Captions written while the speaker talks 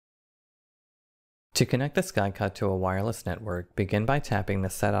To connect the SkyCut to a wireless network, begin by tapping the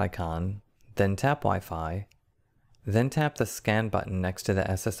Set icon, then tap Wi-Fi, then tap the Scan button next to the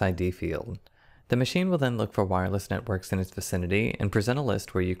SSID field. The machine will then look for wireless networks in its vicinity and present a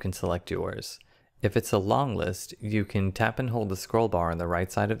list where you can select yours. If it's a long list, you can tap and hold the scroll bar on the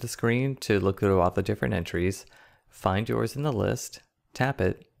right side of the screen to look through all the different entries, find yours in the list, tap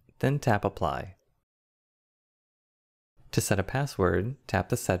it, then tap Apply. To set a password, tap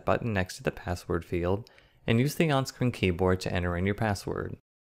the Set button next to the password field and use the on-screen keyboard to enter in your password.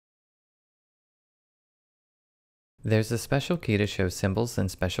 There's a special key to show symbols and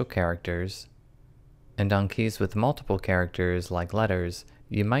special characters, and on keys with multiple characters like letters,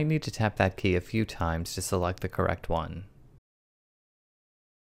 you might need to tap that key a few times to select the correct one.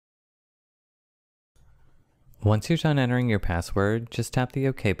 Once you're done entering your password, just tap the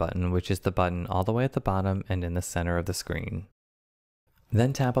OK button, which is the button all the way at the bottom and in the center of the screen.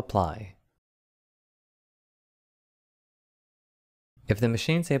 Then tap Apply. If the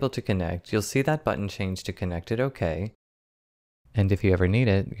machine's able to connect, you'll see that button change to Connected OK, and if you ever need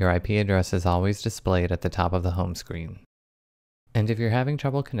it, your IP address is always displayed at the top of the home screen. And if you're having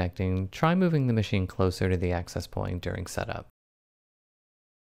trouble connecting, try moving the machine closer to the access point during setup.